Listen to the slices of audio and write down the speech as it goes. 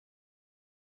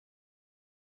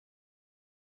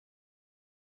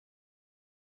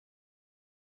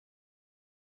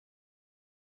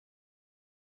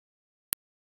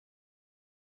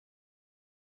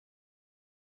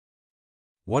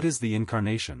What is the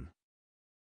Incarnation?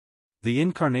 The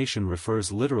Incarnation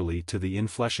refers literally to the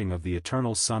infleshing of the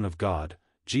eternal Son of God,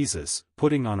 Jesus,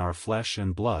 putting on our flesh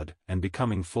and blood, and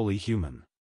becoming fully human.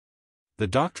 The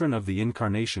doctrine of the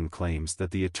Incarnation claims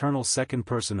that the eternal second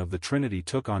person of the Trinity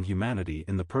took on humanity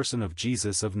in the person of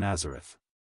Jesus of Nazareth.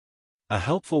 A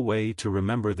helpful way to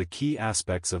remember the key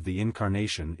aspects of the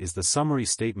Incarnation is the summary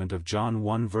statement of John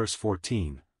 1 verse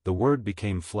 14, "The Word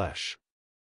became flesh."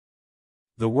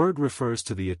 The Word refers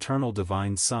to the eternal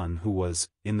divine Son who was,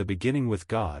 in the beginning with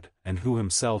God, and who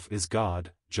himself is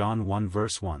God, John 1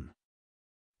 verse 1.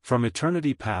 From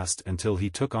eternity past until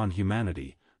he took on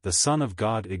humanity, the Son of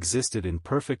God existed in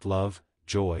perfect love,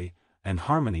 joy, and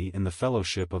harmony in the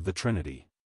fellowship of the Trinity.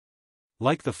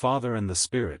 Like the Father and the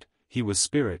Spirit, he was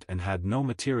spirit and had no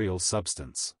material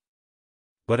substance.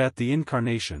 But at the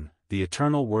Incarnation, the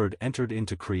eternal Word entered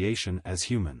into creation as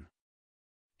human.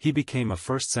 He became a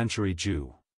first-century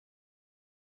Jew.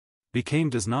 Became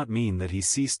does not mean that he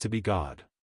ceased to be God.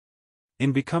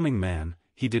 In becoming man,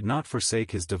 he did not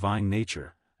forsake his divine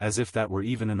nature, as if that were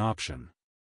even an option.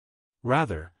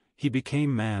 Rather, he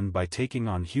became man by taking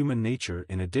on human nature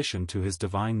in addition to his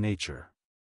divine nature.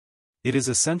 It is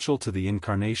essential to the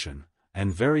Incarnation,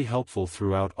 and very helpful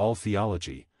throughout all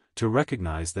theology, to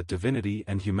recognize that divinity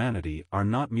and humanity are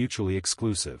not mutually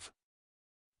exclusive.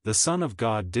 The Son of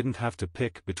God didn't have to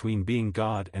pick between being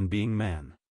God and being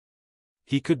man.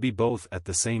 He could be both at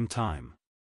the same time.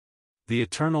 The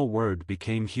eternal Word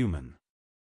became human.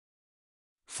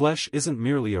 Flesh isn't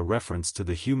merely a reference to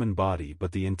the human body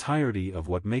but the entirety of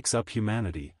what makes up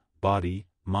humanity: body,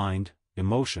 mind,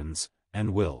 emotions,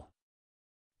 and will.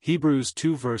 Hebrews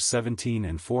 2 verse 17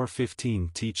 and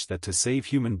 4:15 teach that to save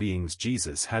human beings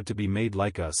Jesus had to be made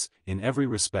like us, in every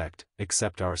respect,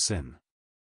 except our sin.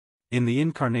 In the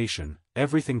Incarnation,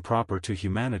 everything proper to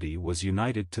humanity was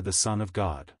united to the Son of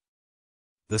God.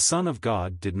 The Son of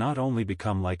God did not only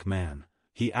become like man,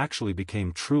 he actually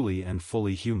became truly and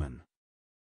fully human.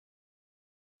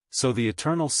 So the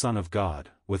eternal Son of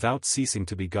God, without ceasing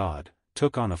to be God,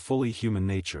 took on a fully human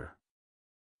nature.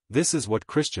 This is what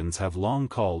Christians have long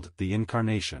called the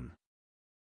Incarnation.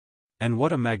 And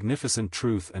what a magnificent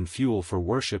truth and fuel for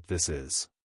worship this is.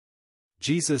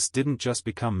 Jesus didn't just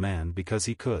become man because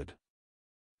he could.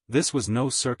 This was no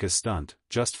circus stunt,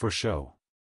 just for show.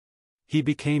 He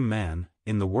became man,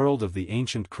 in the world of the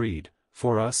ancient creed,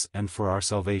 for us and for our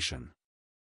salvation.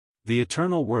 The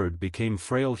eternal Word became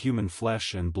frail human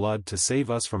flesh and blood to save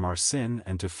us from our sin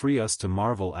and to free us to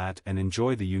marvel at and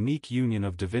enjoy the unique union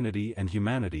of divinity and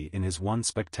humanity in his one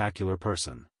spectacular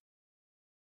person.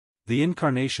 The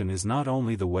Incarnation is not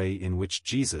only the way in which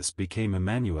Jesus became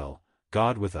Emmanuel,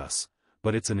 God with us,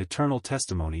 but it's an eternal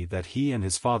testimony that he and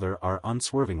his Father are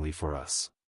unswervingly for us.